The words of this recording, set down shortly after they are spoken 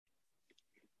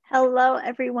Hello,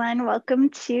 everyone. Welcome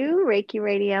to Reiki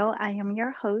Radio. I am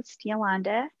your host,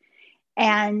 Yolanda.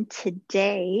 And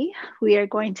today we are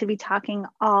going to be talking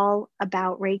all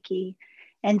about Reiki.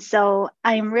 And so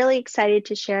I'm really excited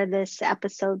to share this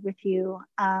episode with you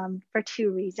for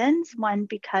two reasons. One,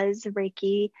 because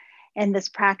Reiki and this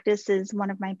practice is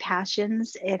one of my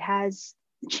passions, it has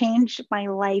changed my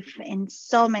life in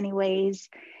so many ways.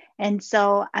 And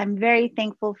so I'm very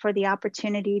thankful for the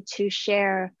opportunity to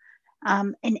share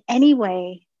in any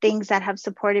way things that have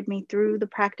supported me through the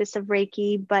practice of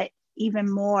Reiki, but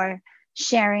even more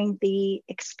sharing the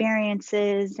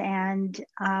experiences and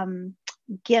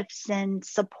gifts and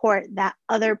support that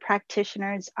other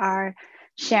practitioners are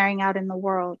sharing out in the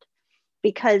world.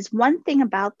 Because one thing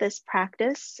about this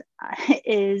practice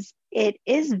is it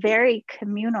is very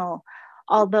communal,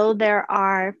 although there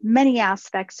are many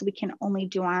aspects we can only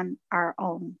do on our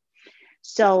own.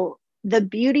 So the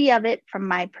beauty of it from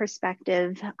my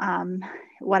perspective,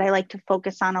 what I like to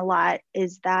focus on a lot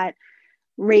is that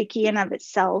Reiki in of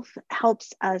itself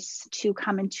helps us to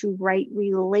come into right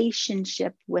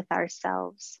relationship with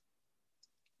ourselves.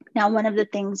 Now, one of the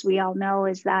things we all know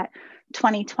is that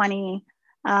 2020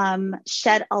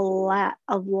 shed a lot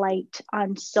of light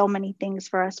on so many things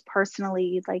for us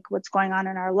personally, like what's going on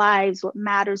in our lives, what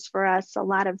matters for us, a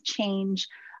lot of change,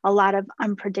 a lot of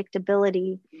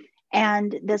unpredictability.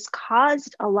 And this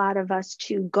caused a lot of us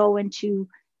to go into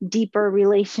deeper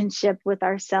relationship with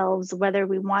ourselves, whether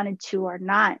we wanted to or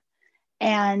not.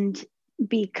 And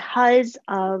because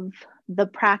of the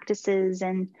practices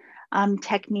and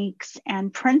techniques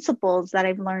and principles that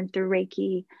I've learned through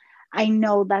Reiki, I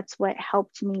know that's what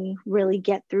helped me really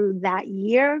get through that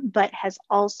year, but has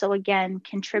also, again,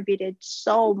 contributed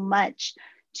so much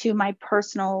to my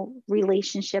personal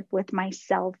relationship with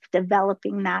myself,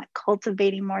 developing that,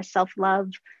 cultivating more self-love,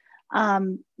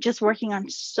 just working on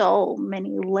so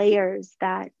many layers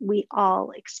that we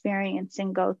all experience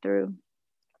and go through.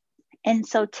 And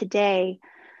so today,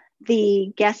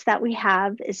 the guest that we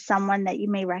have is someone that you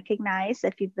may recognize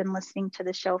if you've been listening to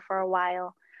the show for a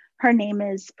while. Her name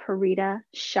is Partia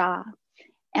Shah.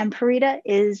 And Partia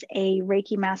is a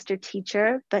Reiki master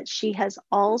teacher, but she has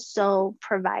also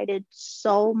provided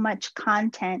so much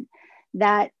content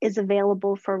that is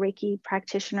available for Reiki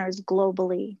practitioners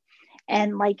globally.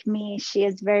 And like me, she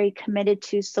is very committed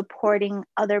to supporting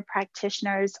other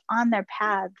practitioners on their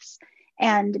paths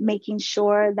and making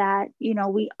sure that,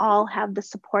 we all have the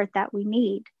support that we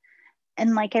need.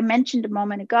 And like I mentioned a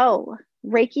moment ago,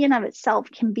 Reiki in of itself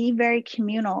can be very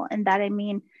communal, and that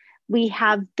we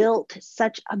have built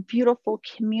such a beautiful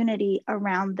community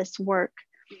around this work.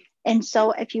 And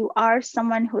so if you are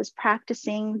someone who is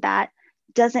practicing that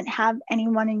doesn't have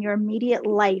anyone in your immediate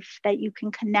life that you can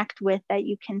connect with, that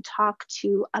you can talk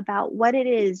to about what it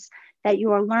is that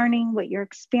you are learning, what you're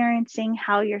experiencing,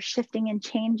 how you're shifting and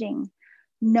changing,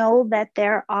 know that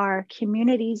there are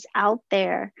communities out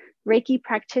there, Reiki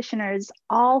practitioners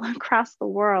all across the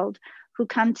world who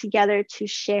come together to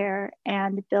share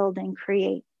and build and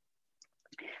create.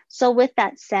 So with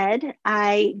that said,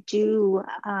 I do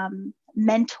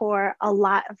mentor a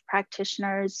lot of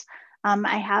practitioners.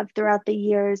 I have throughout the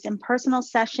years in personal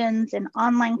sessions and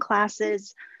online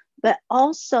classes, but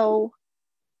also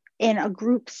in a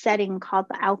group setting called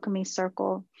the Alchemy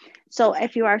Circle. So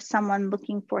if you are someone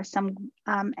looking for some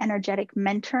energetic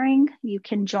mentoring, you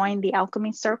can join the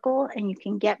Alchemy Circle, and you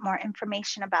can get more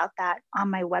information about that on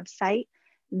my website,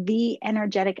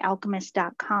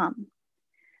 theenergeticalchemist.com.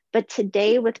 But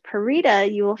today with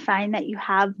Partia, you will find that you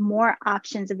have more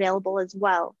options available as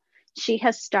well. She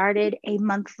has started a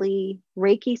monthly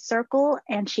Reiki circle,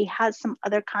 and she has some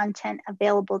other content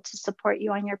available to support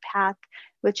you on your path,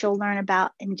 which you'll learn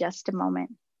about in just a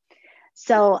moment.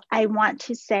 So I want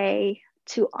to say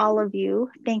to all of you,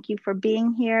 thank you for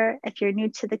being here. If you're new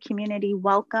to the community,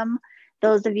 welcome.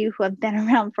 Those of you who have been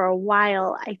around for a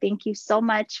while, I thank you so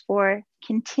much for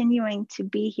continuing to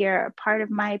be here, a part of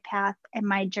my path and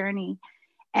my journey.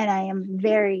 And I am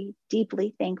very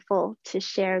deeply thankful to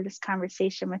share this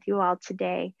conversation with you all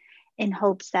today in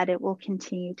hopes that it will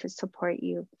continue to support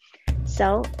you.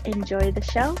 So enjoy the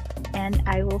show, and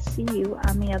I will see you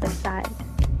on the other side.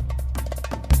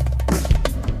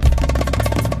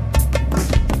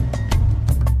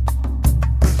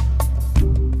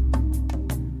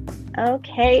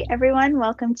 Okay, everyone,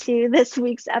 welcome to this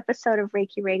week's episode of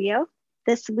Reiki Radio.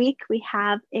 This week, we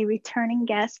have a returning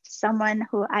guest, someone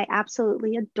who I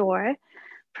absolutely adore,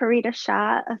 Partia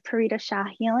Shah of Partia Shah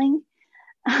Healing.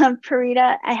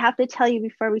 Partia, I have to tell you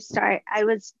before we start, I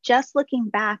was just looking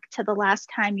back to the last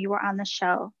time you were on the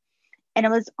show, and it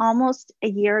was almost a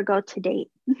year ago to date.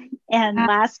 And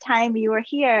last time you were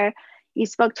here, you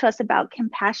spoke to us about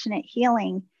compassionate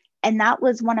healing. And that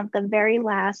was one of the very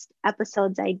last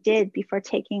episodes I did before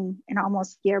taking an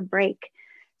almost year break.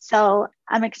 So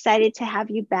I'm excited to have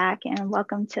you back, and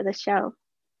welcome to the show.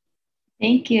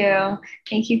 Thank you.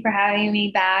 Thank you for having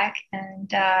me back.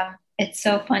 And it's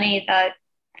so funny that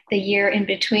the year in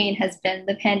between has been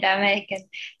the pandemic and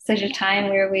such a time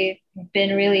where we've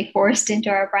been really forced into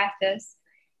our practice.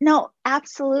 No,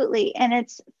 absolutely. And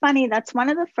it's funny, that's one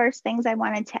of the first things I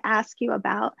wanted to ask you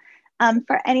about.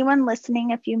 For anyone listening,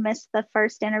 if you missed the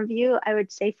first interview, I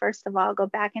would say, first of all, go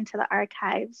back into the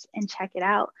archives and check it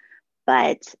out.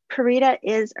 But Parita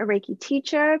is a Reiki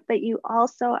teacher, but you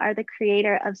also are the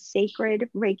creator of Sacred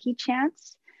Reiki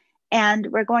Chants. And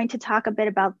we're going to talk a bit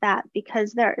about that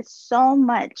because there is so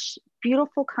much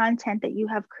beautiful content that you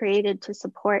have created to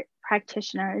support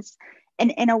practitioners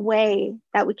and in a way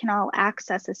that we can all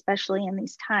access, especially in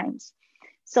these times.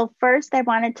 So first, I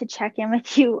wanted to check in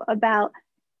with you about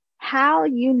how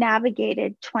you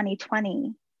navigated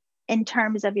 2020 in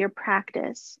terms of your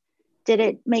practice. Did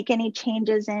it make any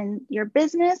changes in your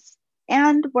business?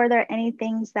 And were there any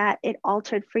things that it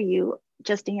altered for you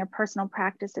just in your personal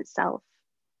practice itself?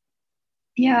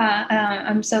 Yeah,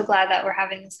 I'm so glad that we're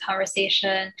having this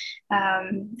conversation,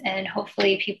 and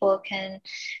hopefully people can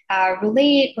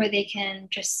relate, or they can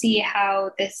just see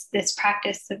how this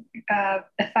practice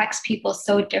affects people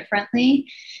so differently.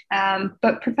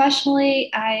 But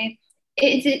professionally,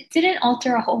 it didn't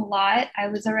alter a whole lot. I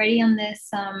was already on this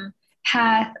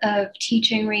path of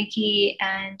teaching Reiki,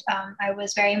 and I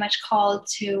was very much called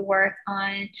to work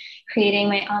on creating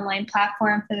my online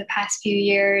platform for the past few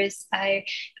years. I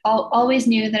always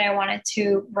knew that I wanted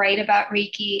to write about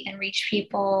Reiki and reach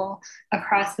people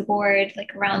across the board,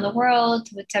 like around the world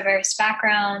with diverse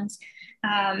backgrounds.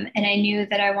 And I knew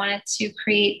that I wanted to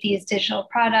create these digital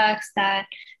products that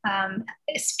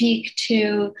speak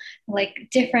to like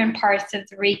different parts of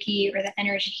the Reiki or the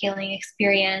energy healing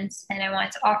experience. And I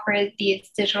wanted to offer these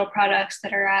digital products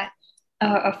that are at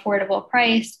an affordable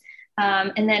price.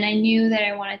 And then I knew that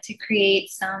I wanted to create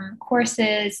some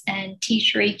courses and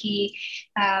teach Reiki,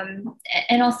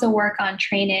 and also work on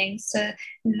training. So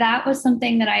that was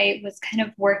something that I was kind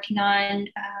of working on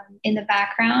in the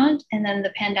background. And then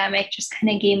the pandemic just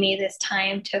kind of gave me this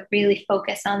time to really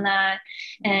focus on that.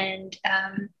 And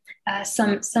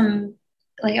some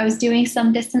like I was doing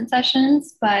some distance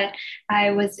sessions, but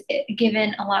I was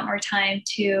given a lot more time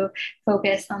to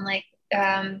focus on like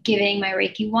giving my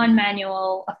Reiki 1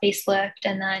 manual a facelift,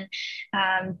 and then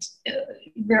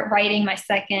writing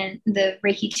the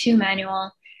Reiki 2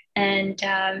 manual. And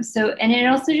and it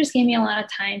also just gave me a lot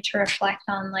of time to reflect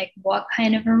on like what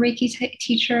kind of a Reiki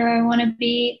teacher I want to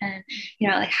be, and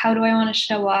like how do I want to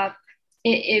show up.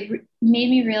 It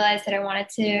made me realize that I wanted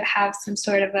to have some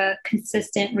sort of a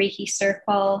consistent Reiki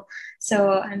circle.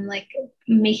 So I'm like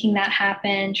making that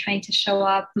happen, trying to show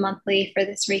up monthly for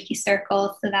this Reiki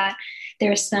circle so that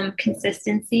there's some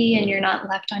consistency and you're not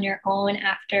left on your own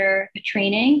after a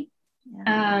training.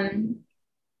 Yeah.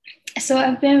 So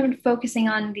I've been focusing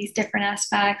on these different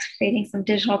aspects, creating some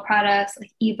digital products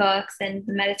like ebooks and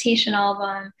the meditation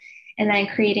album, and then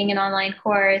creating an online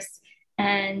course,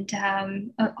 and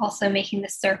also making the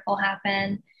circle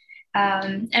happen.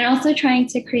 And also trying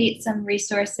to create some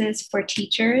resources for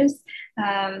teachers,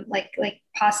 like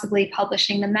possibly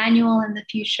publishing the manual in the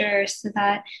future so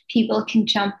that people can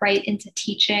jump right into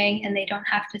teaching and they don't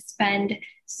have to spend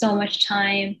so much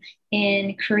time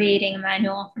in creating a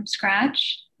manual from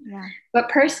scratch. Yeah. But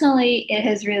personally, it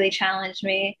has really challenged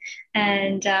me.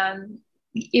 And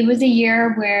it was a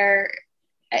year where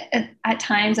at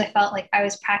times I felt like I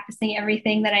was practicing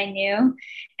everything that I knew,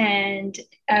 and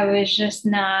I was just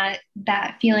not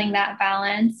feeling that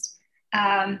balanced.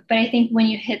 But I think when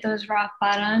you hit those rock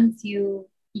bottoms, you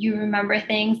remember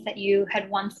things that you had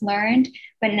once learned,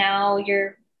 but now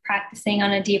you're practicing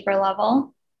on a deeper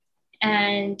level.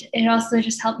 And it also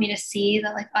just helped me to see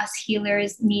that like us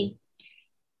healers need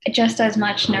just as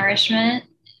much nourishment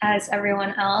as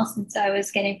everyone else. And so I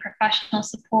was getting professional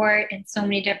support in so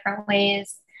many different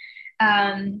ways.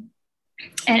 And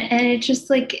it just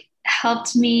like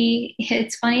helped me.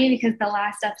 It's funny because the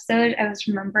last episode I was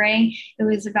remembering, it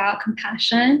was about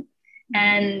compassion.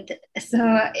 And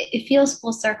so it feels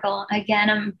full circle.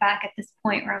 Again, I'm back at this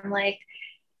point where I'm like,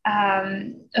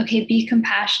 okay, be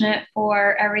compassionate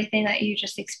for everything that you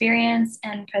just experienced,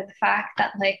 and for the fact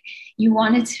that like you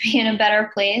wanted to be in a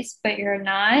better place, but you're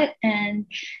not. And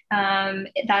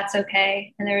that's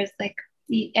okay. And there's like,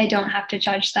 I don't have to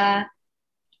judge that.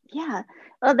 Yeah.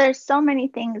 Well, there's so many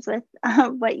things with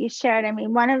what you shared. I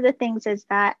mean, one of the things is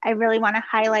that I really want to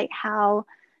highlight how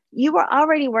you were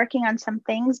already working on some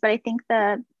things, but I think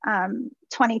the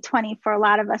 2020 for a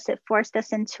lot of us, it forced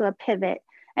us into a pivot.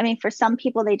 I mean, for some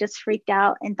people, they just freaked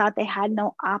out and thought they had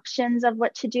no options of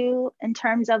what to do in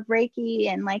terms of Reiki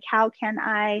and like, how can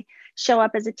I show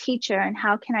up as a teacher and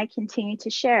how can I continue to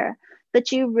share?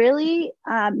 But you really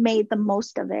made the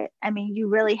most of it. I mean, you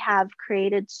really have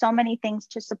created so many things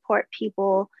to support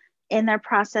people in their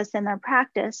process and their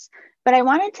practice. But I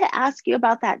wanted to ask you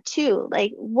about that too.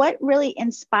 Like, what really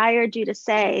inspired you to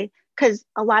say, because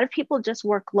a lot of people just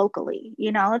work locally,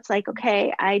 you know, it's like,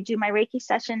 okay, I do my Reiki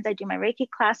sessions, I do my Reiki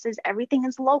classes, everything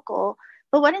is local.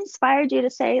 But what inspired you to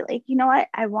say, like, you know what,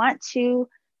 I want to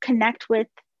connect with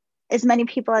as many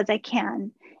people as I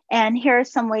can. And here are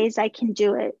some ways I can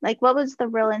do it. Like, what was the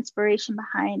real inspiration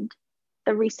behind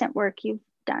the recent work you've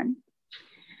done?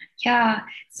 Yeah.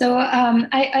 So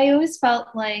I always felt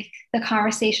like the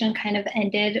conversation kind of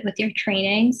ended with your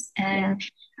trainings. Yeah. And,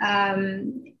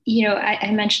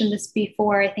 I mentioned this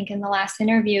before, I think in the last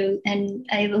interview, and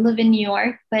I live in New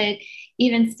York, but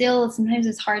even still, sometimes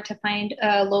it's hard to find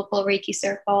a local Reiki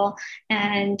circle.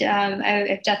 And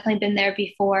I've definitely been there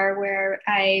before where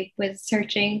I was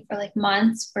searching for like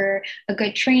months for a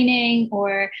good training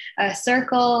or a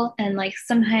circle. And like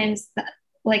sometimes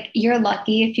like you're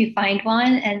lucky if you find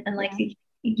one and like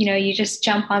Yeah. you just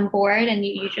jump on board and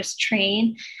you just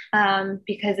train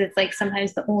because it's like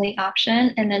sometimes the only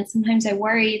option. And then sometimes I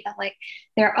worry that like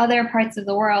there are other parts of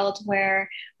the world where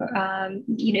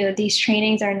these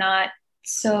trainings are not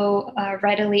so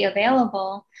readily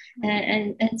available.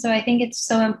 And so I think it's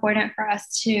so important for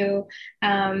us to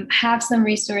have some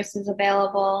resources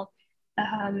available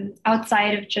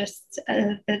outside of just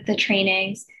the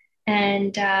trainings.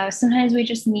 And sometimes we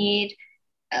just need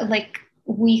like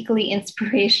weekly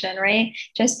inspiration, right?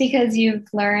 Just because you've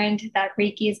learned that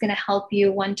Reiki is going to help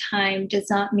you one time does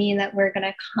not mean that we're going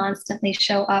to constantly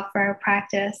show up for our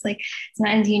practice. Like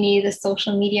sometimes you need the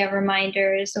social media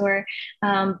reminders or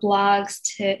blogs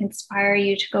to inspire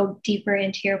you to go deeper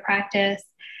into your practice.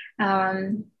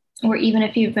 Or even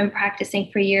if you've been practicing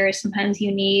for years, sometimes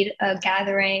you need a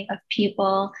gathering of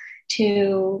people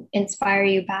to inspire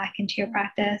you back into your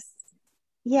practice.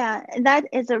 Yeah, that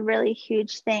is a really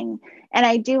huge thing. And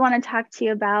I do want to talk to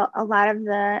you about a lot of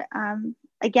the,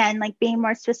 again, like being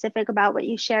more specific about what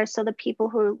you share so the people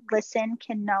who listen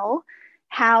can know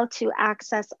how to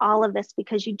access all of this,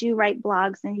 because you do write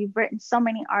blogs and you've written so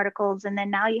many articles. And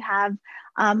then now you have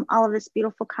all of this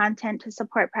beautiful content to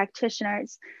support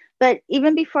practitioners. But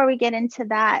even before we get into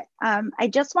that, I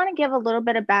just want to give a little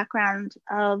bit of background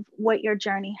of what your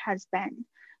journey has been.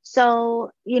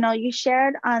 So, you know, you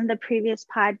shared on the previous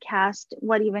podcast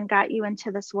what even got you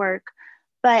into this work,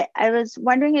 but I was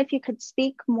wondering if you could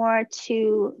speak more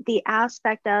to the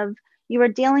aspect of you were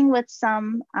dealing with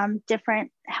some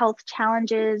different health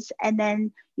challenges, and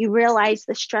then you realized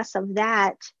the stress of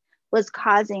that was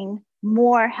causing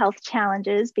more health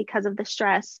challenges because of the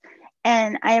stress.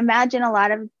 And I imagine a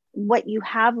lot of what you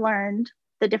have learned,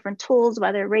 the different tools,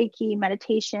 whether Reiki,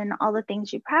 meditation, all the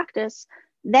things you practice,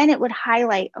 then it would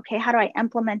highlight, okay, how do I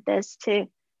implement this to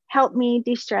help me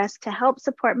de-stress, to help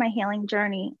support my healing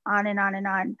journey, on and on and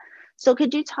on. So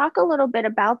could you talk a little bit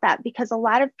about that? Because a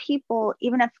lot of people,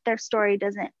 even if their story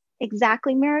doesn't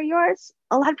exactly mirror yours,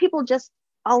 a lot of people just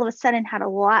all of a sudden had a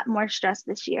lot more stress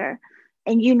this year.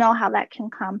 And you know how that can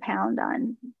compound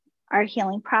on our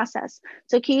healing process.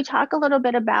 So can you talk a little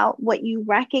bit about what you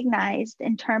recognized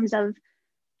in terms of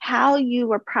how you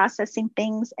were processing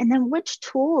things, and then which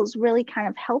tools really kind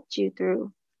of helped you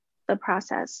through the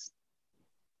process?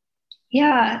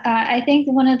 Yeah, I think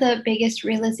one of the biggest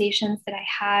realizations that I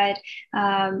had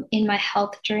in my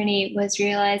health journey was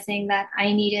realizing that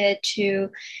I needed to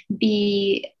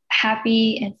be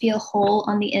happy and feel whole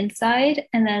on the inside,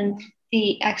 and then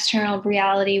the external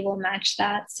reality will match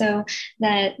that. So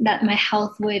that my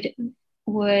health would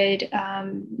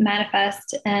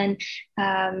manifest, and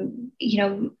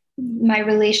my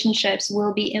relationships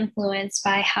will be influenced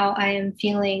by how I am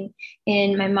feeling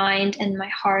in my mind and my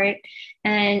heart.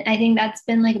 And I think that's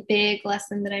been like a big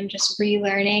lesson that I'm just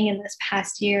relearning in this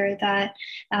past year, that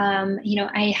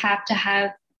I have to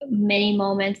have many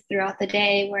moments throughout the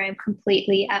day where I'm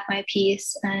completely at my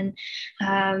peace, and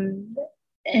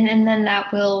then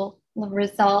that will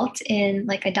result in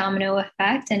like a domino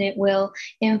effect, and it will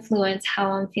influence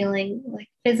how I'm feeling like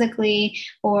physically,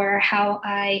 or how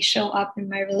I show up in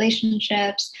my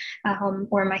relationships,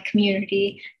 or my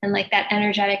community. And like that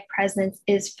energetic presence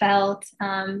is felt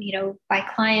by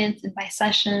clients and by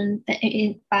sessions,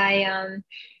 in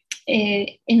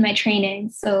my training,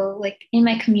 so like in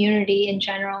my community in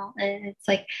general, and it's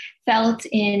like felt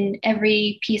in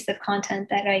every piece of content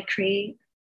that I create.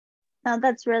 No,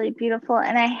 that's really beautiful.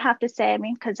 And I have to say, I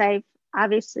mean, because I've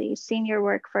obviously seen your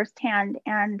work firsthand,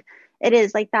 and it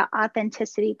is like that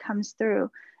authenticity comes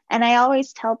through. And I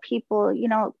always tell people,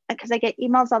 because I get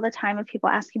emails all the time of people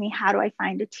asking me, how do I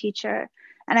find a teacher?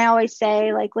 And I always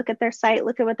say, like, look at their site,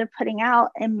 look at what they're putting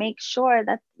out, and make sure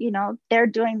that, they're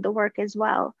doing the work as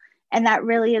well. And that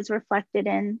really is reflected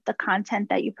in the content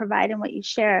that you provide and what you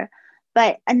share.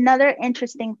 But another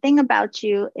interesting thing about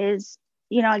you is,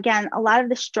 again, a lot of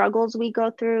the struggles we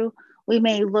go through, we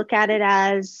may look at it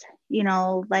as,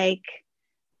 like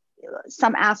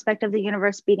some aspect of the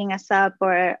universe beating us up,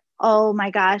 or, oh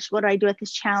my gosh, what do I do with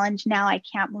this challenge? Now I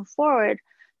can't move forward.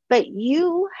 But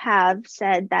you have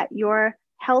said that your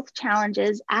health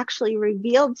challenges actually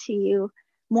revealed to you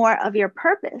more of your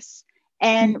purpose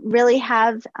and really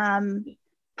have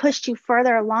pushed you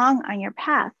further along on your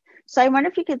path. So I wonder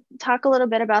if you could talk a little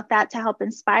bit about that to help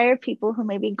inspire people who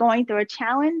may be going through a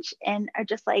challenge and are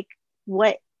just like,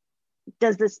 what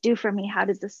does this do for me? How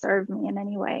does this serve me in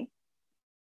any way?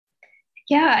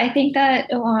 Yeah, I think that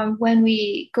when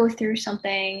we go through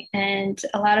something, and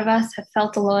a lot of us have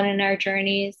felt alone in our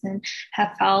journeys and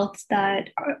have felt that,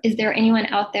 is there anyone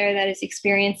out there that is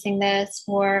experiencing this?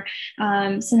 Or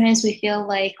sometimes we feel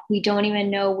like we don't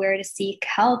even know where to seek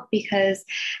help because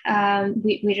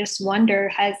we just wonder,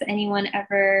 has anyone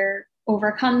ever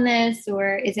overcome this,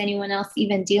 or is anyone else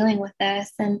even dealing with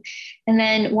this? And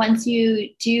then once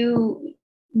you do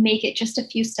make it just a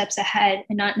few steps ahead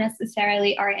and not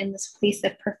necessarily are in this place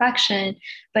of perfection,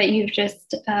 but you've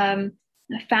just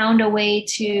found a way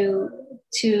to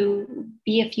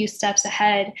be a few steps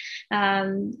ahead,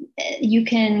 you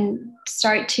can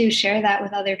start to share that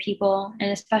with other people.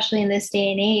 And especially in this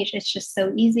day and age, it's just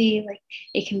so easy. Like,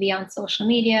 it can be on social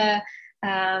media.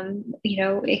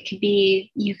 It could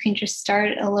be, you can just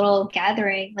start a little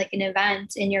gathering, like an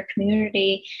event in your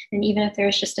community. And even if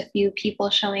there's just a few people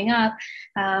showing up,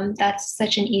 that's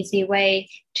such an easy way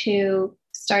to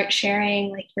start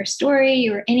sharing like your story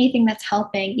or anything that's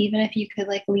helping, even if you could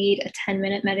like lead a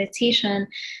 10-minute meditation.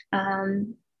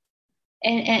 And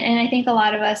I think a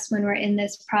lot of us, when we're in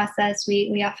this process,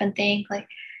 we often think like,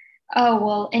 oh,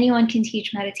 well, anyone can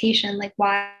teach meditation. Like,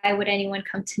 why would anyone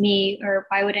come to me, or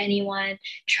why would anyone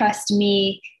trust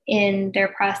me in their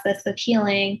process of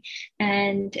healing?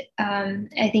 And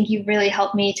I think you've really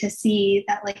helped me to see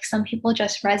that like some people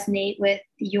just resonate with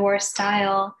your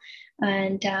style.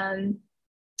 And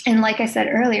like I said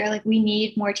earlier, like, we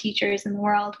need more teachers in the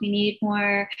world. We need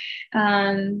more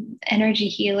energy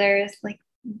healers. Like,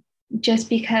 just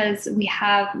because we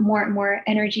have more and more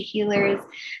energy healers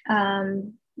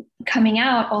coming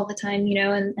out all the time,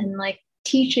 and like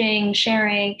teaching,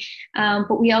 sharing.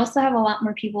 But we also have a lot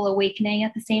more people awakening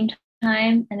at the same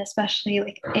time. And especially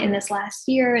like in this last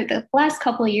year, the last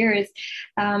couple of years,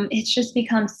 it's just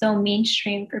become so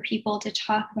mainstream for people to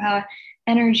talk about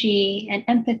energy and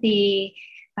empathy.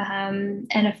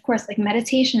 And of course, like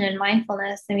meditation and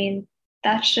mindfulness. I mean,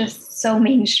 that's just so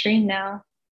mainstream now.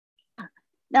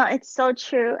 No, it's so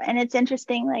true. And it's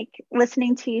interesting, like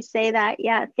listening to you say that,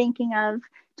 yeah, thinking of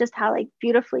just how like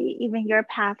beautifully even your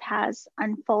path has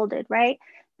unfolded, right?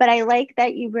 But I like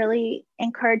that you really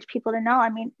encourage people to know, I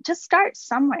mean, just start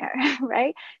somewhere,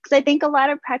 right? Because I think a lot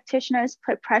of practitioners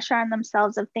put pressure on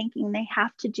themselves of thinking they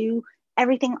have to do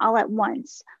everything all at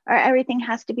once, or everything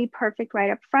has to be perfect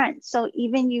right up front. So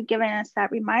even you giving us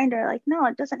that reminder, like, no,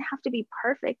 it doesn't have to be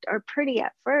perfect or pretty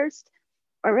at first,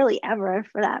 or really ever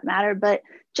for that matter, but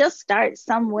just start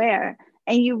somewhere.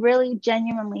 And you really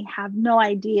genuinely have no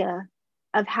idea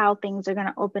of how things are going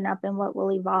to open up and what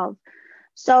will evolve.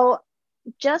 So,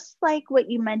 just like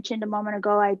what you mentioned a moment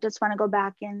ago, I just want to go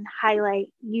back and highlight,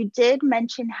 you did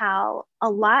mention how a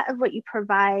lot of what you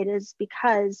provide is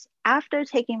because after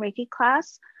taking Reiki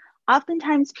class,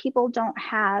 oftentimes people don't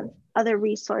have other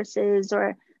resources,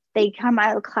 or they come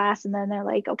out of class and then they're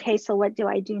like, okay, so what do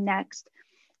I do next?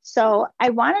 So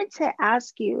I wanted to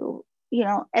ask you,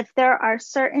 if there are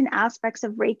certain aspects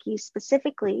of Reiki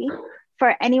specifically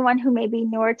for anyone who may be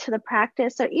newer to the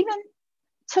practice or even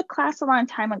took class a long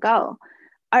time ago,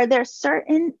 are there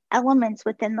certain elements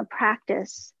within the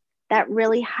practice that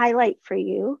really highlight for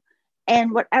you?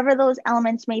 And whatever those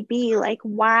elements may be, like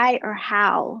why or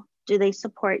how do they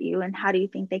support you? And how do you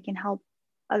think they can help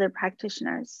other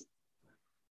practitioners?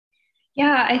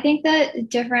 Yeah, I think that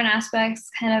different aspects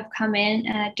kind of come in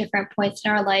at different points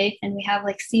in our life, and we have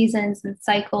like seasons and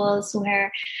cycles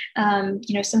where,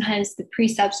 sometimes the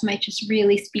precepts might just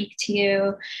really speak to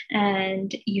you,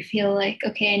 and you feel like,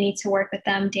 okay, I need to work with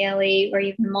them daily or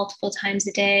even multiple times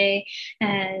a day,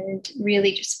 and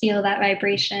really just feel that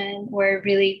vibration or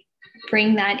really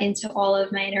bring that into all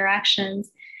of my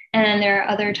interactions. And then there are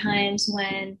other times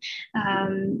when,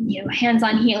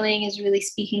 hands-on healing is really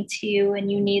speaking to you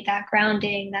and you need that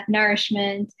grounding, that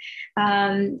nourishment.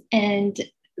 And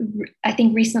I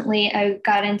think recently I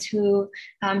got into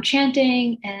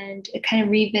chanting and kind of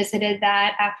revisited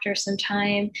that after some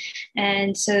time.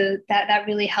 And so that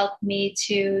really helped me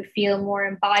to feel more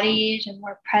embodied and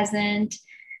more present.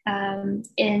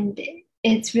 And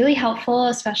it's really helpful,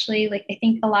 especially like I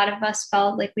think a lot of us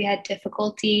felt like we had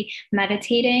difficulty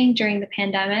meditating during the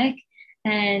pandemic.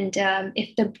 And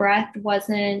if the breath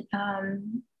wasn't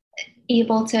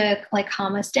able to like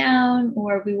calm us down,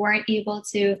 or we weren't able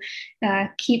to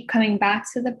keep coming back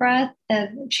to the breath,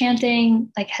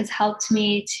 chanting like has helped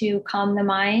me to calm the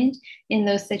mind in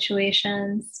those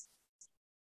situations.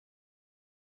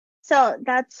 So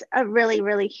that's a really,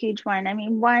 really huge one. I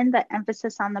mean, one, the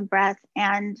emphasis on the breath.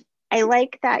 And I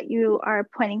like that you are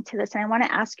pointing to this. And I want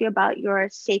to ask you about your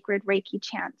sacred Reiki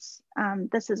chants.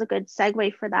 This is a good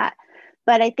segue for that.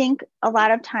 But I think a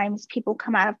lot of times people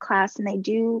come out of class and they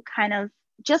do kind of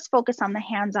just focus on the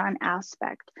hands-on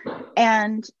aspect.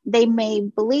 And they may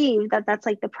believe that that's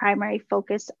like the primary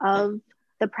focus of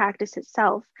the practice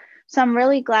itself. So I'm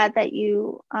really glad that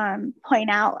you point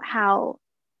out how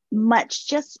much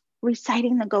just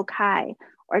reciting the Gokai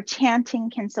or chanting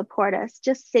can support us,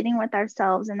 just sitting with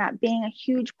ourselves and that being a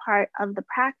huge part of the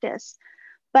practice.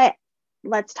 But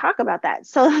let's talk about that.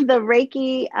 So the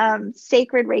Reiki,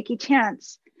 sacred Reiki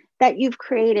chants that you've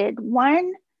created,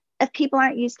 one, if people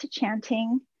aren't used to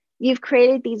chanting, you've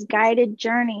created these guided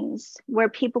journeys where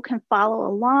people can follow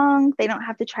along. They don't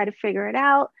have to try to figure it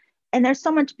out. And there's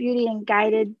so much beauty in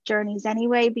guided journeys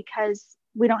anyway, because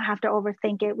we don't have to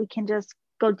overthink it. We can just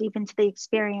go deep into the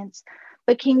experience.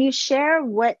 But can you share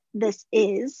what this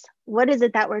is? What is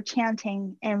it that we're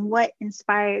chanting and what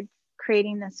inspired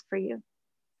creating this for you?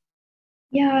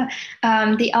 Yeah,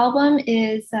 the album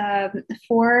is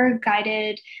 4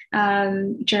 guided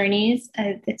journeys.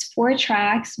 It's 4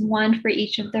 tracks, one for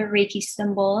each of the Reiki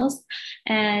symbols.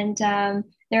 And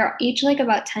they're each like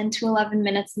about 10 to 11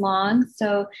 minutes long.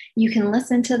 So you can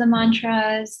listen to the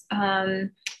mantras.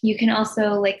 You can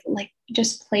also like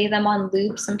just play them on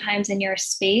loop sometimes in your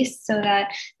space so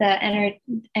that the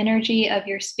energy of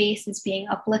your space is being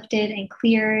uplifted and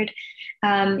cleared.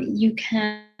 You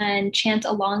can chant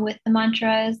along with the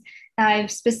mantras.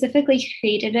 I've specifically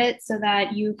created it so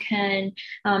that you can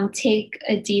take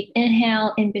a deep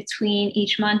inhale in between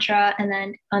each mantra, and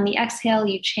then on the exhale,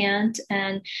 you chant,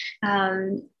 and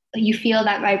you feel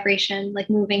that vibration like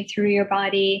moving through your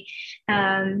body.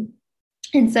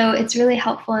 And so it's really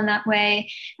helpful in that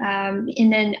way.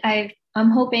 And then I'm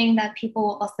hoping that people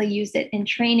will also use it in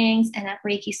trainings and at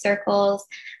Reiki circles.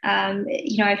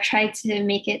 I've tried to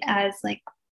make it as like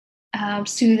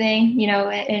soothing,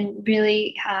 and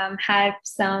really have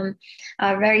some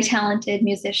very talented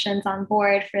musicians on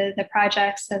board for the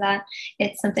project, so that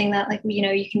it's something that like,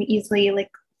 you can easily like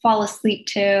fall asleep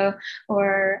to,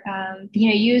 or,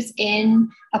 use in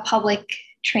a public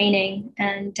training.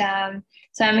 And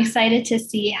so I'm excited to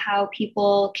see how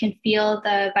people can feel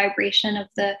the vibration of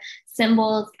the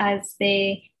symbols as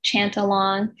they chant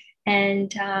along.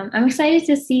 And I'm excited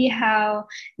to see how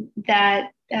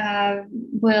that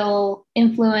will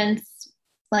influence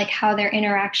like how their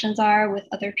interactions are with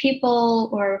other people,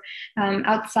 or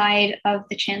outside of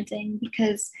the chanting,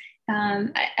 because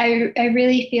I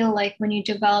really feel like when you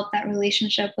develop that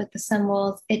relationship with the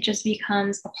symbols, it just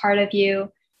becomes a part of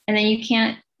you, and then you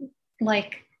can't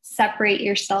like separate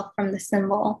yourself from the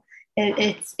symbol.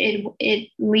 It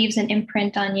leaves an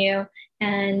imprint on you,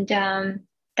 and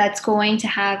that's going to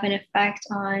have an effect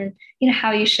on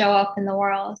how you show up in the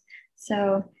world.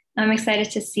 So I'm excited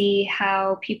to see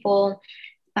how people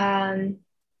can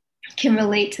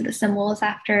relate to the symbols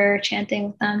after chanting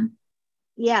with them.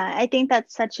 Yeah, I think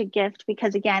that's such a gift,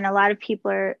 because again, a lot of people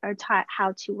are taught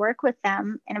how to work with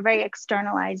them in a very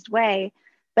externalized way.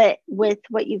 But with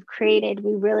what you've created,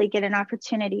 we really get an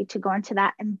opportunity to go into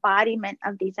that embodiment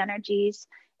of these energies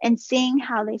and seeing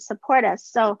how they support us.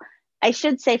 So I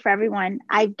should say for everyone,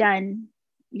 I've done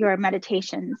your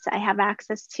meditations. I have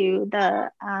access to the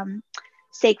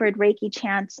sacred Reiki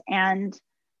chants, and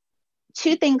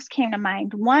 2 things came to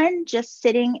mind. One, just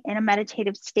sitting in a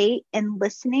meditative state and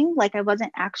listening, like I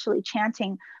wasn't actually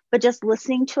chanting, but just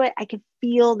listening to it, I could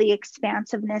feel the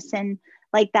expansiveness and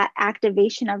like that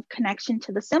activation of connection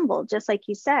to the symbol, just like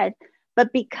you said.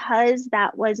 But because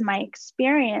that was my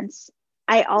experience,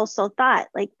 I also thought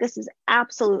like this is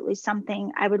absolutely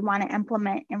something I would want to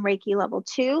implement in Reiki level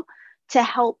 2 to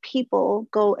help people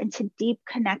go into deep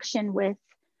connection with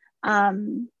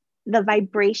the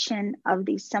vibration of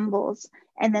these symbols,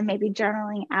 and then maybe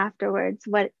journaling afterwards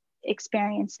what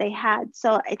experience they had.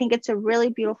 So I think it's a really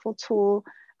beautiful tool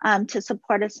to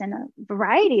support us in a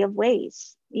variety of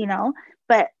ways, you know,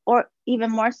 but, or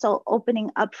even more so,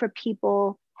 opening up for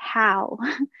people how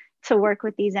to work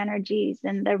with these energies.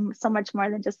 And they're so much more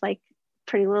than just like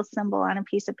pretty little symbol on a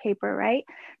piece of paper, right?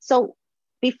 So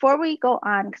before we go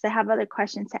on, because I have other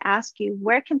questions to ask you,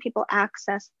 where can people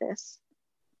access this?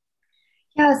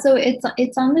 Yeah, so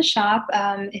it's on the shop.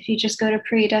 If you just go to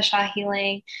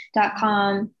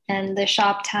paritashahealing.com and the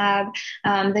shop tab,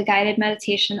 the guided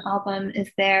meditation album is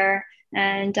there.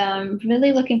 And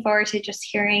really looking forward to just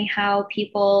hearing how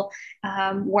people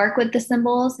work with the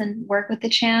symbols and work with the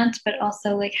chant, but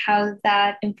also like how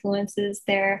that influences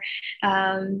their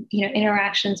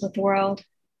interactions with the world.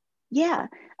 Yeah.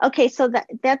 Okay. So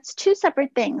that's two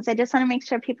separate things. I just want to make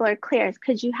sure people are clear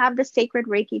because you have the sacred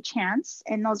Reiki chants,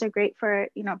 and those are great for,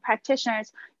 you know,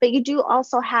 practitioners, but you do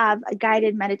also have a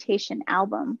guided meditation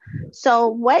album. So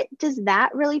what does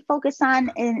that really focus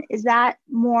on? And is that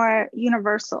more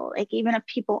universal? Like even if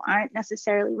people aren't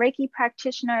necessarily Reiki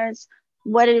practitioners,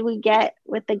 what did we get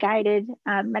with the guided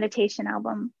meditation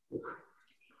album?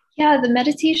 Yeah, the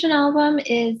meditation album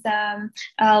is a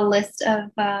list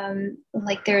of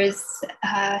there's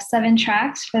 7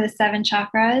 tracks for the 7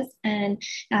 chakras, and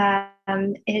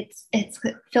it's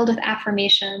filled with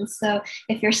affirmations. So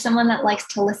if you're someone that likes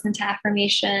to listen to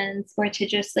affirmations or to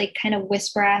just like kind of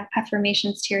whisper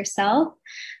affirmations to yourself,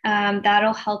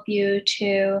 that'll help you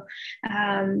to.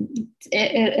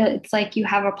 It's like you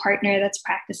have a partner that's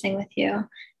practicing with you.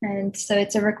 And so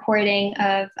it's a recording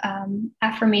of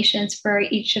affirmations for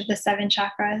each of the 7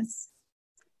 chakras.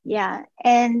 Yeah.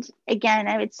 And again,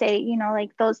 I would say, you know,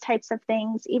 like those types of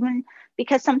things, even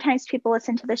because sometimes people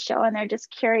listen to the show and they're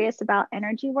just curious about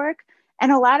energy work.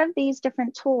 And a lot of these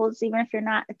different tools, even if you're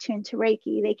not attuned to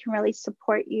Reiki, they can really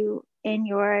support you in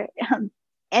your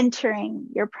entering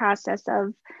your process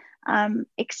of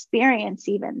experience.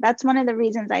 Even that's one of the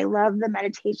reasons I love the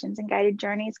meditations and guided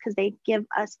journeys, because they give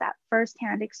us that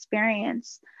firsthand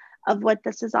experience of what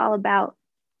this is all about.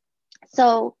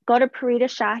 So go to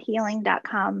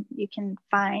paritashahealing.com. You can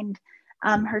find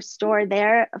her store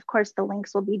there. Of course, the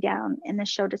links will be down in the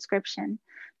show description.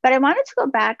 But I wanted to go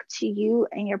back to you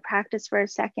and your practice for a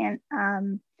second,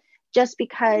 just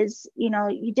because, you know,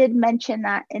 you did mention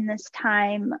that in this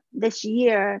time, this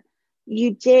year,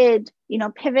 you did, you know,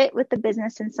 pivot with the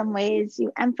business in some ways.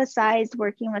 You emphasized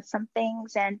working with some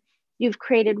things, and you've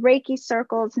created Reiki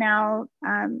circles now,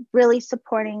 really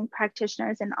supporting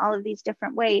practitioners in all of these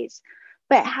different ways.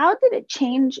 But how did it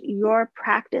change your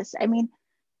practice? I mean,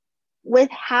 with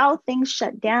how things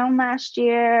shut down last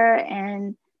year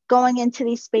and going into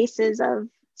these spaces of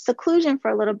seclusion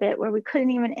for a little bit where we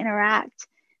couldn't even interact,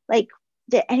 like,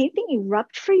 did anything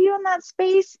erupt for you in that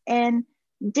space? And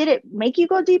did it make you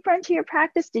go deeper into your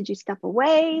practice? Did you step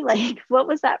away? Like, what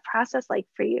was that process like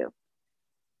for you?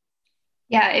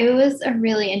 Yeah, it was a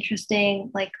really interesting,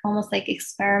 like almost like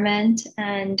experiment.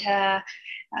 And,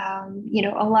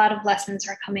 a lot of lessons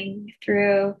are coming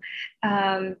through.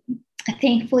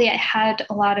 Thankfully, I had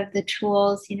a lot of the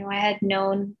tools. I had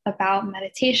known about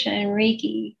meditation,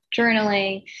 Reiki,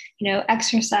 journaling,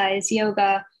 exercise,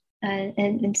 yoga,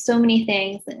 and so many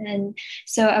things. And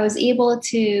so I was able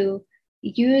to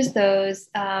use those.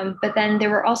 But then there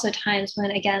were also times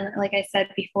when, again, like I said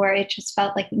before, it just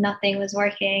felt like nothing was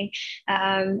working.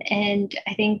 And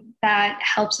I think that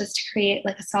helps us to create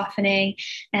like a softening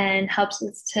and helps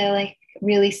us to like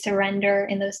really surrender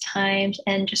in those times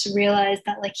and just realize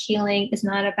that like healing is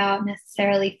not about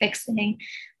necessarily fixing,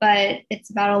 but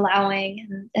it's about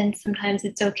allowing. And sometimes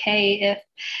it's okay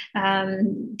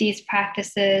if these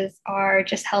practices are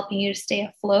just helping you to stay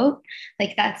afloat.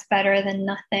 Like that's better than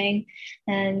nothing.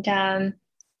 And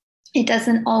it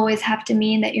doesn't always have to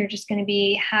mean that you're just going to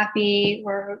be happy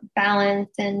or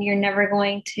balanced and you're never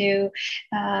going to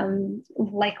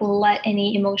like let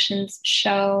any emotions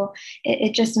show.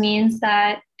 It just means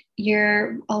that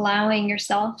you're allowing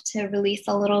yourself to release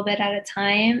a little bit at a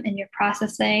time and you're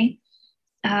processing.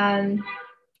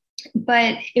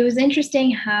 But it was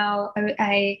interesting how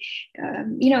I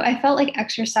felt like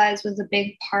exercise was a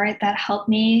big part that helped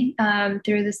me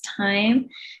through this time.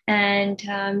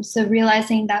 And so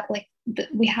realizing that like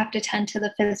we have to tend to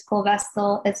the physical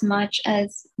vessel as much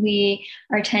as we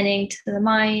are tending to the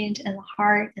mind and the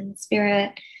heart and the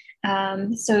spirit.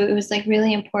 So it was like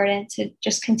really important to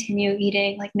just continue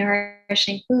eating like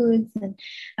nourishing foods and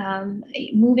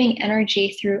moving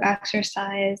energy through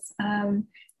exercise.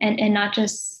 And not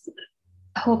just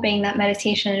hoping that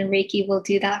meditation and Reiki will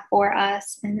do that for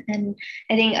us. And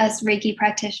I think us Reiki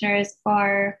practitioners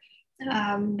are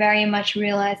very much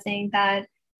realizing that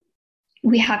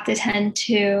we have to tend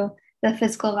to the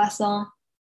physical vessel.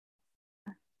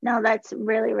 No, that's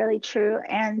really, really true.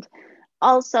 And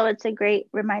also, it's a great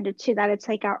reminder too that it's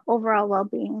like our overall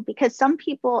well-being, because some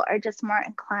people are just more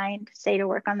inclined, say, to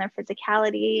work on their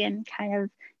physicality and kind of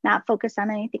not focus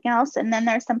on anything else. And then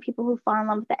there's some people who fall in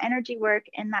love with the energy work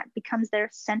and that becomes their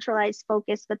centralized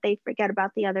focus, but they forget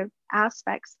about the other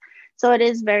aspects. So it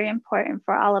is very important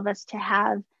for all of us to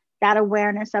have that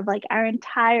awareness of like our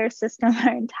entire system,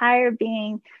 our entire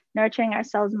being, nurturing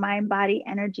ourselves, mind, body,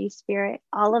 energy, spirit,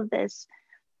 all of this.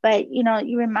 But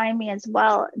you remind me as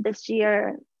well this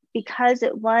year, because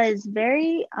it was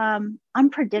very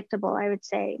unpredictable. I would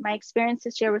say my experience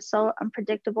this year was so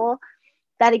unpredictable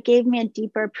that it gave me a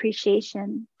deeper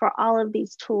appreciation for all of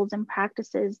these tools and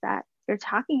practices that you're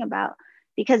talking about,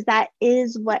 because that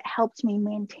is what helped me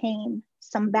maintain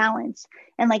some balance.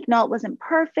 And like, no, it wasn't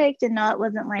perfect, and no, it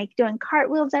wasn't like doing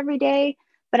cartwheels every day,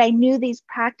 but I knew these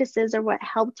practices are what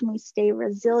helped me stay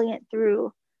resilient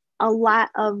through a lot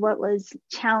of what was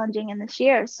challenging in this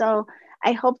year. So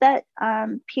I hope that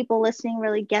people listening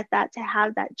really get that, to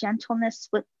have that gentleness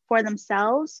for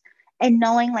themselves, and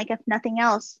knowing, like, if nothing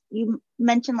else, you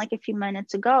mentioned like a few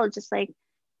minutes ago, just like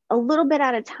a little bit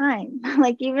at a time.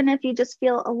 Like, even if you just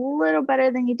feel a little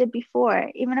better than you did before,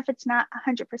 even if it's not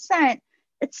 100%,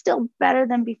 it's still better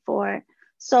than before.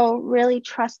 So really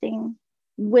trusting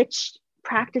which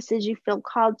practices you feel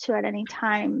called to at any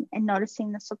time, and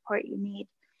noticing the support you need.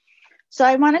 So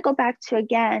I want to go back to,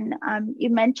 again, you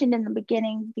mentioned in the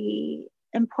beginning the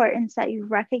importance that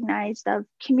you've recognized of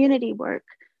community work.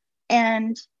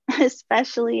 And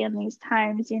especially in these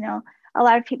times, a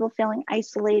lot of people feeling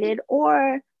isolated,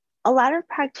 or a lot of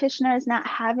practitioners not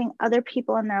having other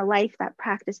people in their life that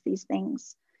practice these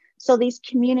things. So these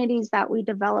communities that we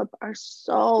develop are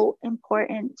so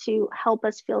important to help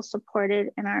us feel supported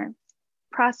in our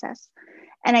process.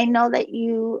 And I know that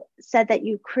you said that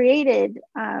you created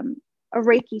a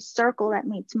Reiki circle that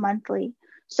meets monthly.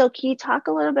 So can you talk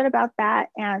a little bit about that?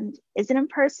 And is it in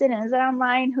person? Is it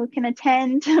online? Who can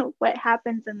attend? What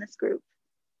happens in this group?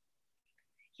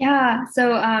 Yeah, so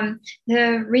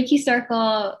the Reiki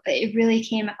Circle, it really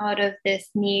came out of this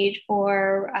need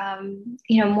for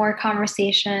more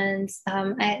conversations,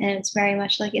 and it's very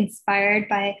much like inspired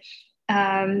by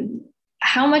um,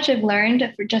 how much I've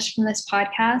learned just from this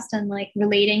podcast, and like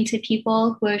relating to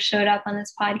people who have showed up on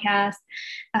this podcast,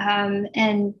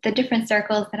 and the different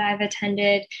circles that I've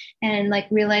attended, and like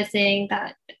realizing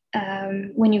that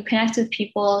when you connect with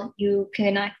people, you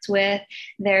connect with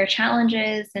their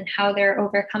challenges and how they're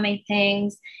overcoming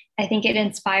things. I think it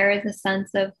inspires a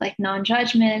sense of like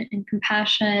non-judgment and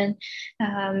compassion.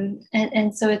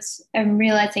 And so I'm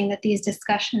realizing that these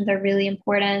discussions are really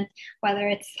important, whether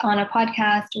it's on a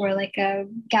podcast or like a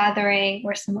gathering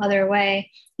or some other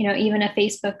way, even a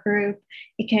Facebook group,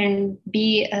 it can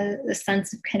be a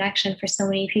sense of connection for so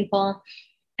many people.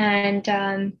 And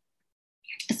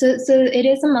so it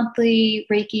is a monthly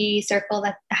Reiki circle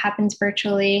that happens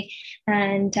virtually,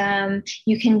 and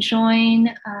you can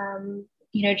join.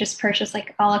 Just purchase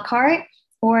like a la carte,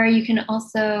 or you can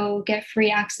also get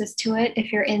free access to it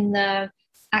if you're in the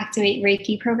Activate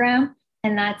Reiki program,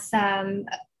 and that's a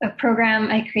program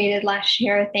I created last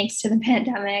year thanks to the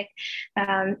pandemic.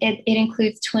 It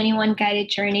includes 21 guided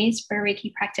journeys for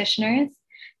Reiki practitioners.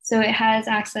 So it has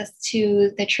access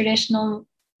to the traditional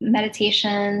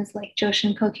meditations like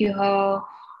Joshin Kokyuho,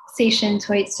 Seishin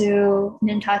Toitsu,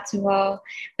 Nintatsuho,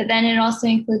 but then it also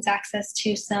includes access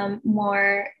to some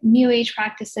more new age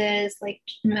practices like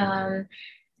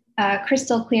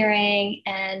crystal clearing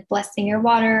and blessing your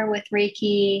water with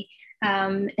Reiki,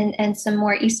 and some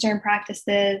more Eastern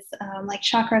practices like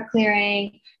chakra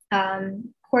clearing,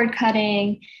 cord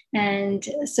cutting. And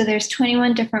so there's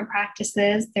 21 different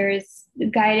practices. There's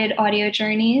guided audio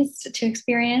journeys to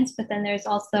experience, but then there's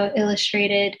also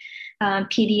illustrated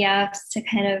PDFs to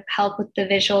kind of help with the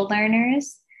visual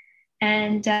learners.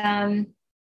 And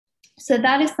so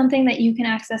that is something that you can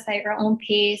access at your own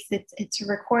pace. It's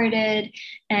recorded,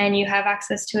 and you have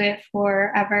access to it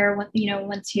forever,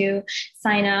 once you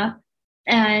sign up.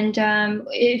 And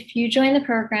if you join the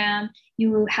program,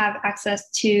 you have access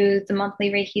to the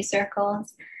monthly Reiki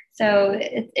circles. So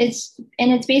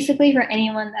it's basically for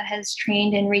anyone that has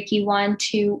trained in Reiki 1,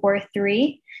 2, or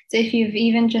 3. So if you've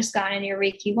even just gotten your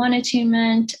Reiki 1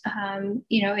 attunement,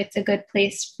 it's a good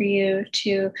place for you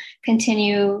to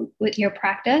continue with your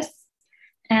practice.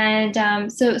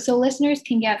 And so listeners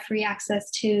can get free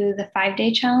access to the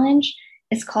 5-day challenge.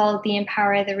 It's called the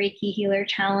Empower the Reiki Healer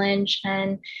Challenge.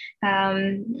 And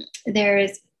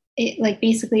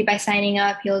basically by signing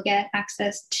up, you'll get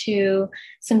access to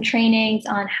some trainings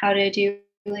on how to do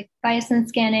like bison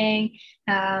scanning.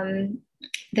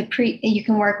 You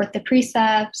can work with the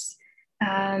precepts,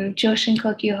 Joshin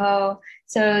Kokyuho.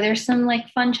 So there's some like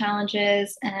fun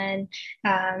challenges and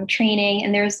training,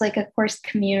 and there's like a course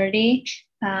community.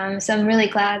 So I'm really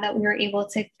glad that we were able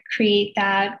to create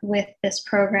that with this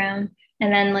program,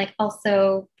 and then like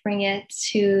also bring it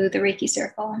to the Reiki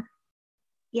circle.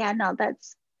 Yeah, no,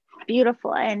 that's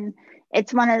beautiful. And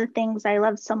it's one of the things I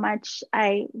love so much.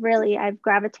 I've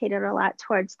gravitated a lot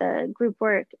towards the group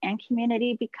work and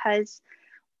community because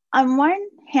on one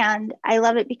hand, I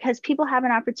love it because people have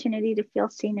an opportunity to feel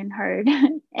seen and heard.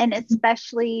 And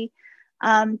especially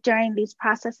during these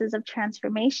processes of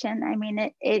transformation, I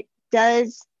mean, it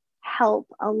does help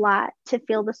a lot to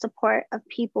feel the support of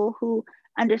people who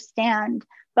understand,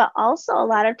 but also a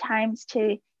lot of times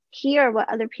to hear what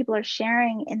other people are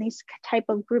sharing in these type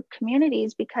of group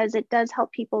communities, because it does help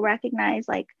people recognize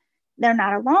like they're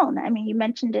not alone. I mean, you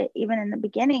mentioned it even in the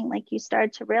beginning, like you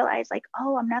started to realize like,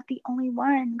 oh, I'm not the only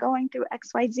one going through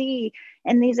XYZ.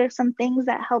 And these are some things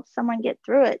that help someone get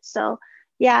through it. So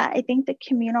yeah, I think the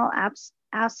communal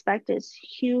aspect is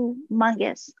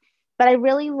humongous. But I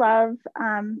really love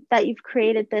that you've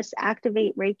created this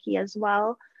Activate Reiki as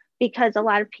well, because a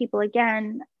lot of people,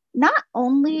 again, not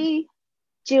only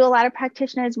do a lot of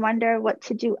practitioners wonder what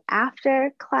to do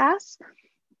after class,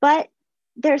 but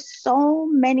there's so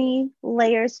many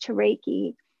layers to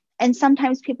Reiki. And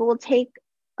sometimes people will take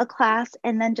a class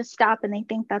and then just stop and they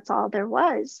think that's all there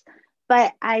was.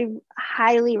 But I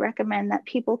highly recommend that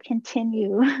people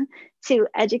continue to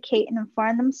educate and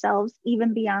inform themselves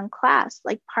even beyond class,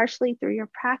 like partially through your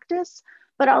practice,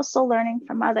 but also learning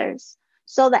from others.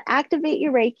 So the Activate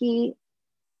Your Reiki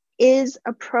is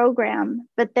a program,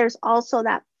 but there's also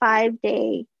that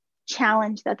 5-day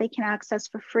challenge that they can access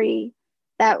for free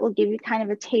that will give you kind of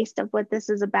a taste of what this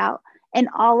is about. And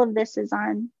all of this is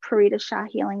on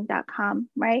paritashahhealing.com,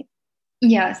 right?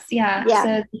 Yes, yeah. Yeah.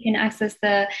 So you can access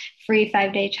the free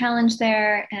 5-day challenge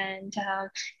there. And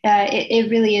it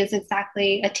really is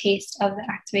exactly a taste of the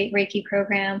Activate Reiki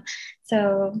program.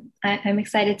 So I'm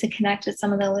excited to connect with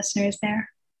some of the listeners there.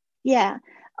 Yeah.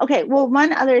 Okay. Well,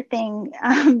 one other thing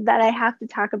that I have to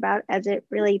talk about as it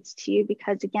relates to you,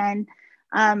 because again,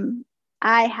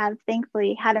 I have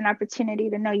thankfully had an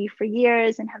opportunity to know you for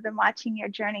years and have been watching your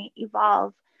journey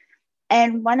evolve.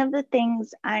 And one of the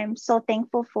things I'm so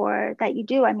thankful for that you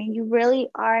do, I mean, you really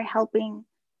are helping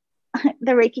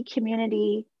the Reiki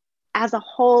community as a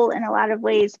whole in a lot of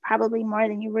ways, probably more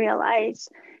than you realize.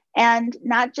 And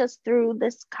not just through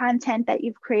this content that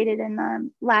you've created in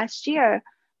the last year,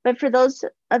 but for those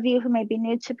of you who may be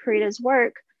new to Parita's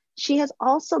work, she has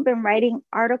also been writing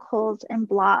articles and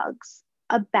blogs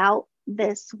about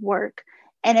this work.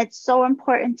 And it's so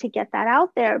important to get that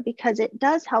out there because it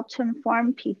does help to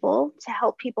inform people, to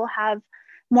help people have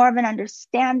more of an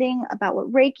understanding about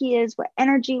what Reiki is, what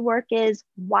energy work is,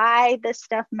 why this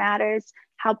stuff matters,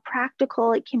 how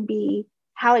practical it can be,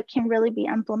 how it can really be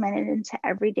implemented into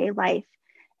everyday life.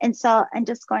 And so I'm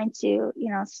just going to,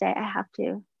 say I have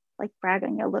to like brag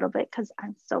on you a little bit because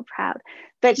I'm so proud.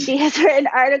 But she has written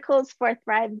articles for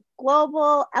Thrive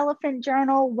Global, Elephant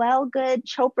Journal, Well Good,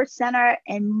 Chopra Center,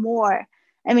 and more.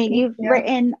 I mean, you've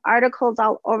written articles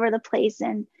all over the place,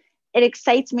 and it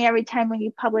excites me every time when you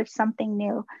publish something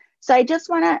new. So I just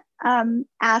want to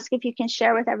ask if you can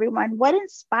share with everyone what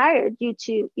inspired you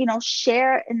to,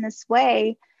 share in this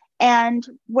way, and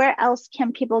where else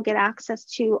can people get access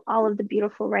to all of the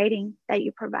beautiful writing that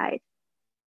you provide?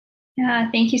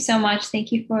 Yeah, thank you so much.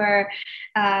 Thank you for,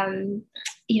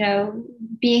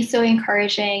 being so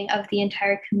encouraging of the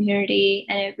entire community.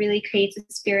 And it really creates a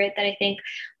spirit that I think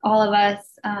all of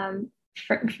us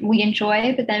we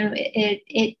enjoy, but then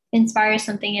it inspires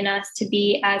something in us to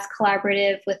be as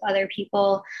collaborative with other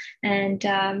people. And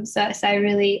so I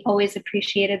really always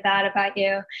appreciated that about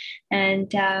you.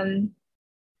 And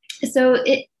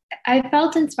I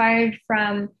felt inspired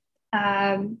from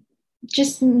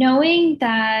just knowing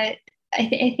that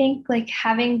I think like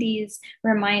having these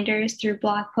reminders through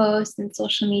blog posts and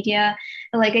social media,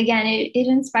 like again, it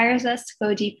inspires us to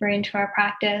go deeper into our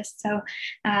practice. So,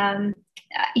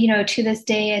 to this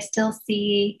day, I still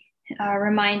see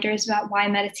reminders about why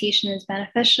meditation is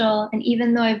beneficial. And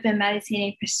even though I've been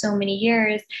meditating for so many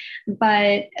years,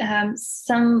 but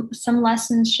some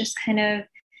lessons just kind of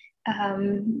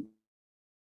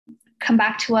come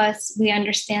back to us. We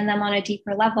understand them on a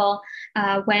deeper level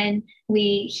when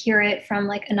we hear it from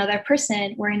like another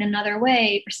person or in another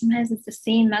way, or sometimes it's the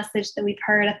same message that we've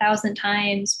heard 1,000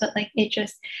 times, but like it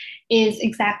just is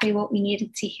exactly what we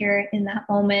needed to hear in that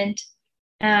moment.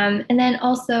 And then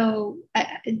also,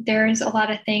 there's a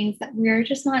lot of things that we're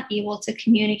just not able to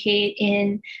communicate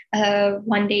in a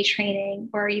 1 day training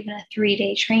or even a 3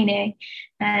 day training.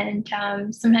 And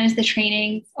sometimes the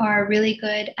trainings are really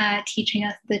good at teaching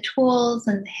us the tools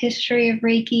and the history of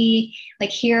Reiki, like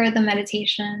here are the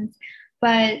meditations,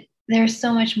 but there's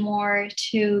so much more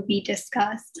to be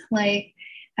discussed. Like,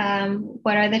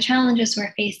 what are the challenges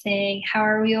we're facing? How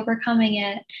are we overcoming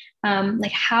it?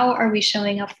 Like how are we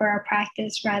showing up for our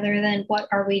practice rather than what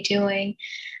are we doing?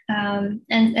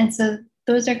 And so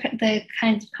those are the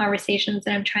kinds of conversations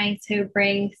that I'm trying to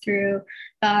bring through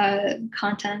the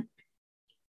content.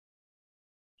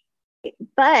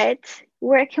 But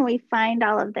where can we find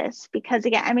all of this? Because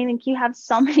again, I mean, like you have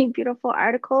so many beautiful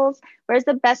articles. Where's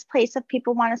the best place if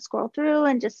people want to scroll through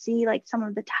and just see like some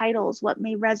of the titles, what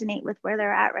may resonate with where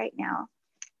they're at right now?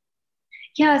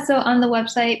 Yeah, so on the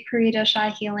website, Partia Shah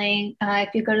Healing,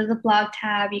 if you go to the blog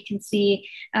tab, you can see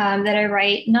that I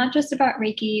write not just about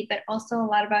Reiki, but also a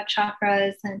lot about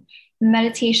chakras and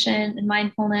meditation and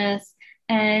mindfulness.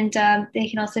 And they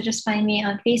can also just find me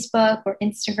on Facebook or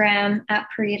Instagram at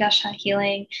Partia Shah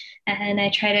Healing. And I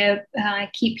try to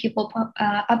keep people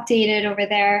updated over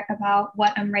there about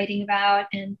what I'm writing about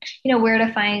and, where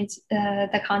to find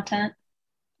the content.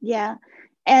 Yeah.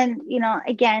 And,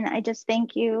 again, I just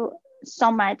thank you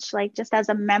so much, like just as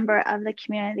a member of the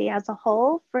community as a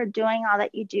whole, for doing all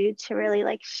that you do to really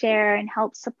like share and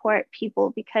help support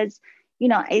people. Because,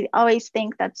 I always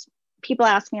think that's people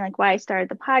ask me like why I started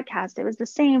the podcast. It was the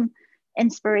same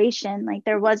inspiration. Like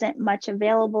there wasn't much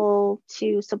available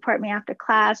to support me after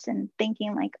class and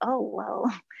thinking like, oh,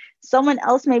 well, someone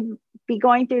else may be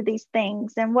going through these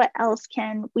things. And what else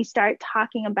can we start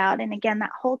talking about? And again, that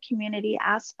whole community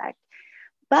aspect.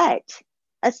 But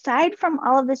aside from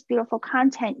all of this beautiful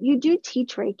content, you do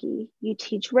teach Reiki. You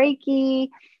teach Reiki,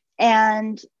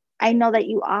 and I know that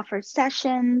you offer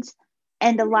sessions,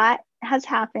 and a lot has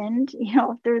happened,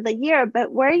 through the year.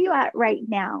 But where are you at right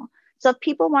now? So if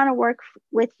people want to work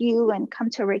with you and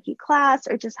come to a Reiki class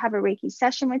or just have a Reiki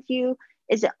session with you,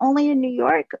 is it only in New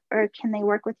York, or can they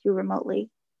work with you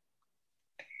remotely?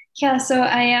 Yeah, so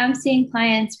I am seeing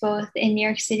clients both in New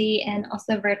York City and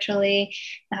also virtually.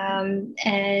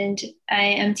 And I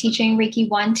am teaching Reiki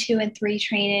 1, 2, and 3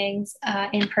 trainings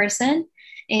in person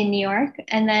in New York.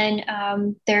 And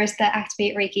then there's the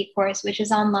Activate Reiki course, which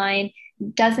is online,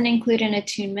 doesn't include an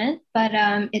attunement, but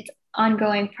it's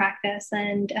ongoing practice.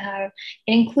 And it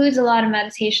includes a lot of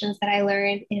meditations that I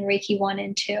learned in Reiki 1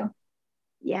 and 2.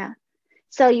 Yeah.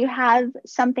 So you have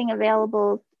something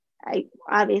available.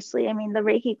 Obviously, I mean, the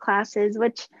Reiki classes,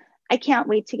 which I can't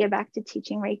wait to get back to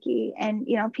teaching Reiki. And,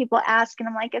 people ask, and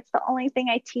I'm like, it's the only thing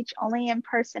I teach only in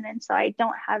person. And so I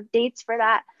don't have dates for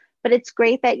that. But it's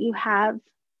great that you have,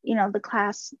 the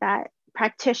class that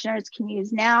practitioners can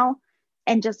use now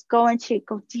and just go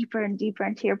deeper and deeper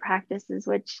into your practices,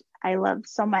 which I love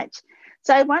so much.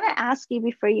 So I want to ask you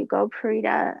before you go,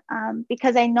 Parita,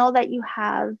 because I know that you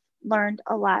have learned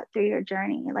a lot through your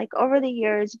journey, like over the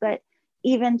years, but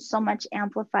even so much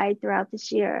amplified throughout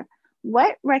this year.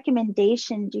 What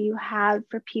recommendation do you have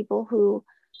for people who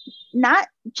not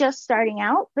just starting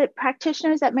out, but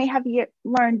practitioners that may have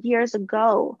learned years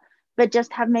ago, but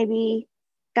just have maybe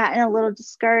gotten a little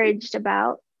discouraged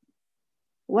about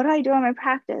what do I do in my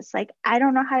practice? Like, I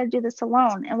don't know how to do this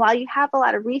alone. And while you have a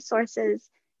lot of resources,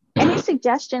 any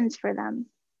suggestions for them?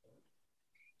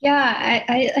 Yeah,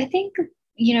 I think,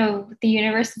 the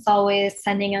universe is always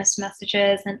sending us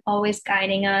messages and always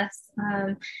guiding us.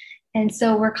 And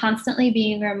so we're constantly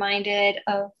being reminded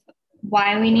of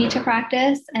why we need to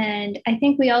practice. And I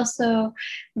think we also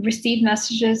receive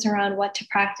messages around what to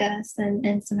practice.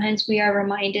 And sometimes we are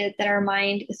reminded that our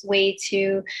mind is way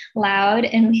too loud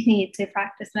and we need to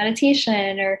practice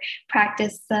meditation or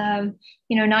practice,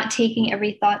 not taking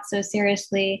every thought so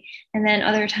seriously. And then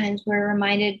other times we're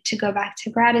reminded to go back to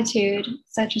gratitude,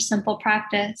 such a simple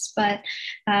practice, but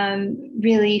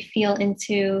really feel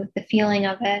into the feeling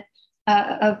of it,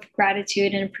 of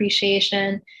gratitude and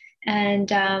appreciation.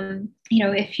 And,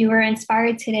 if you were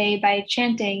inspired today by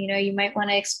chanting, you might want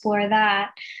to explore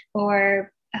that,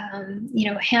 or,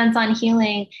 hands-on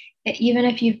healing, even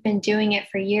if you've been doing it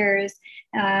for years,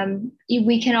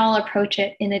 we can all approach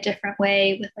it in a different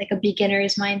way with like a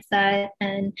beginner's mindset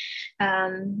and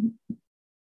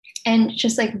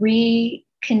just like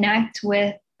reconnect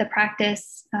with the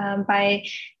practice by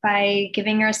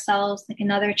giving ourselves like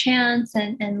another chance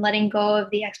and letting go of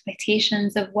the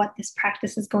expectations of what this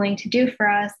practice is going to do for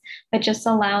us, but just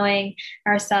allowing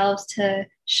ourselves to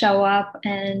show up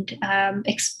and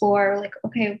explore like,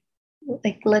 okay,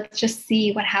 like let's just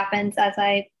see what happens as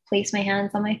I place my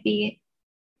hands on my feet.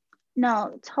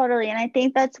 No, totally. And I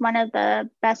think that's one of the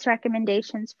best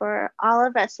recommendations for all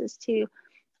of us is to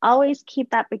always keep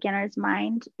that beginner's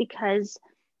mind because,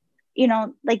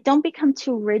 like don't become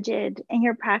too rigid in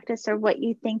your practice or what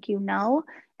you think you know.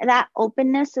 That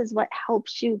openness is what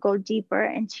helps you go deeper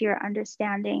into your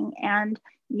understanding. And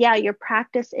yeah, your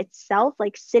practice itself,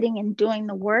 like sitting and doing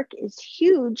the work, is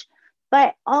huge,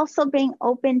 but also being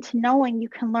open to knowing you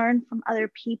can learn from other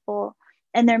people.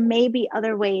 And there may be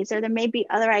other ways, or there may be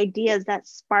other ideas that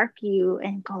spark you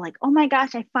and go like, oh my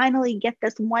gosh, I finally get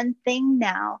this one thing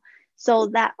now. So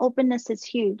that openness is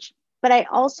huge. But I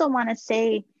also want to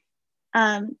say,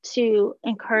 to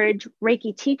encourage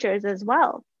Reiki teachers as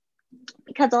well,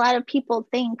 because a lot of people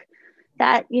think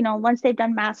that, once they've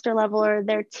done master level or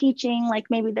they're teaching, like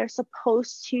maybe they're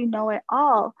supposed to know it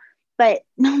all. But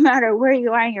no matter where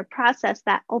you are in your process,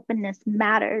 that openness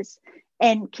matters.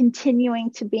 And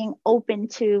continuing to being open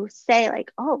to say,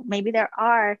 like, oh, maybe there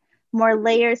are more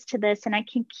layers to this, and I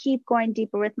can keep going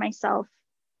deeper with myself.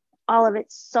 All of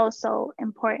it's so, so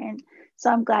important.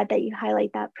 So I'm glad that you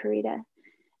highlight that, Parita.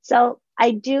 So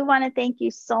I do want to thank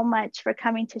you so much for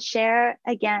coming to share.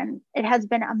 Again, it has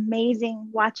been amazing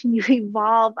watching you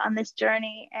evolve on this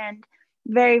journey, and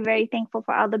very, very thankful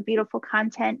for all the beautiful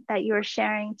content that you are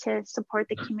sharing to support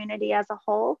the community as a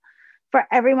whole. For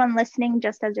everyone listening,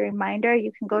 just as a reminder,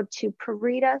 you can go to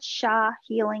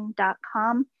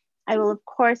paritashahhealing.com. I will, of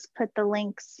course, put the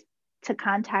links to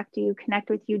contact you, connect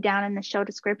with you down in the show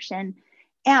description.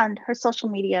 And her social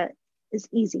media is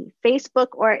easy.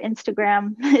 Facebook or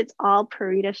Instagram, it's all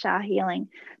Parita Shah Healing.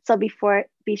 So be sure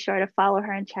to follow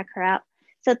her and check her out.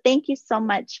 So thank you so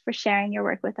much for sharing your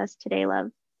work with us today,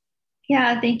 love.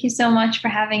 Yeah, thank you so much for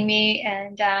having me.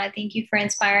 And thank you for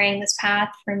inspiring this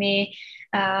path for me.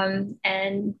 And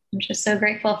I'm just so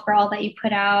grateful for all that you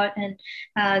put out and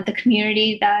the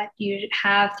community that you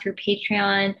have through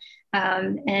Patreon.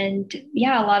 And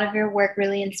yeah, a lot of your work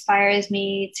really inspires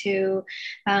me to,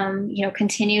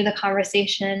 continue the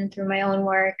conversation through my own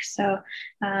work. So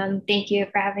thank you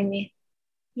for having me.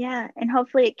 Yeah, and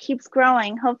hopefully it keeps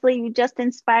growing. Hopefully you just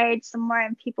inspired some more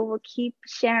and people will keep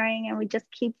sharing and we just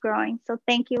keep growing. So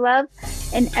thank you, love.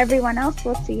 And everyone else,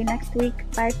 we'll see you next week.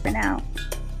 Bye for now.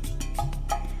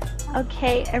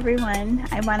 Okay, everyone,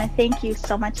 I want to thank you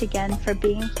so much again for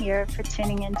being here, for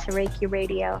tuning into Reiki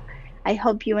Radio. I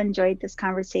hope you enjoyed this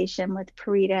conversation with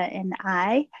Parita and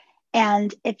I.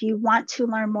 And if you want to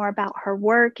learn more about her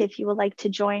work, if you would like to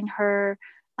join her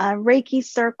Reiki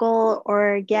circle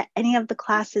or get any of the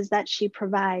classes that she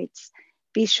provides,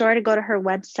 be sure to go to her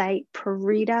website,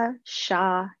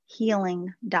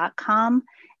 paritashahhealing.com.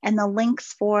 And the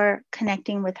links for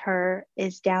connecting with her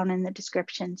is down in the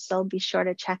description. So be sure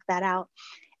to check that out.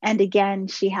 And again,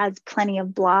 she has plenty of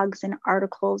blogs and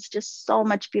articles, just so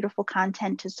much beautiful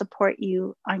content to support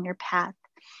you on your path.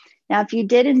 Now, if you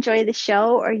did enjoy the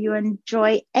show or you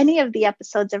enjoy any of the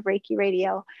episodes of Reiki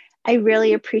Radio, I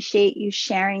really appreciate you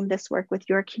sharing this work with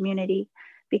your community,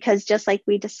 because just like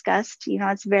we discussed,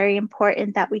 it's very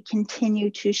important that we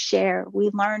continue to share. We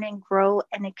learn and grow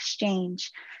and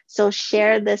exchange. So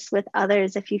share this with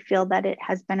others if you feel that it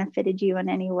has benefited you in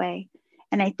any way.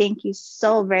 And I thank you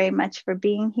so very much for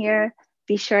being here.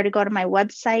 Be sure to go to my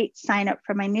website, sign up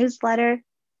for my newsletter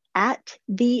at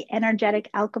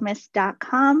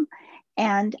theenergeticalchemist.com.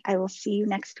 And I will see you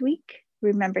next week.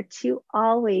 Remember to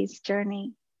always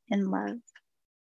journey in love.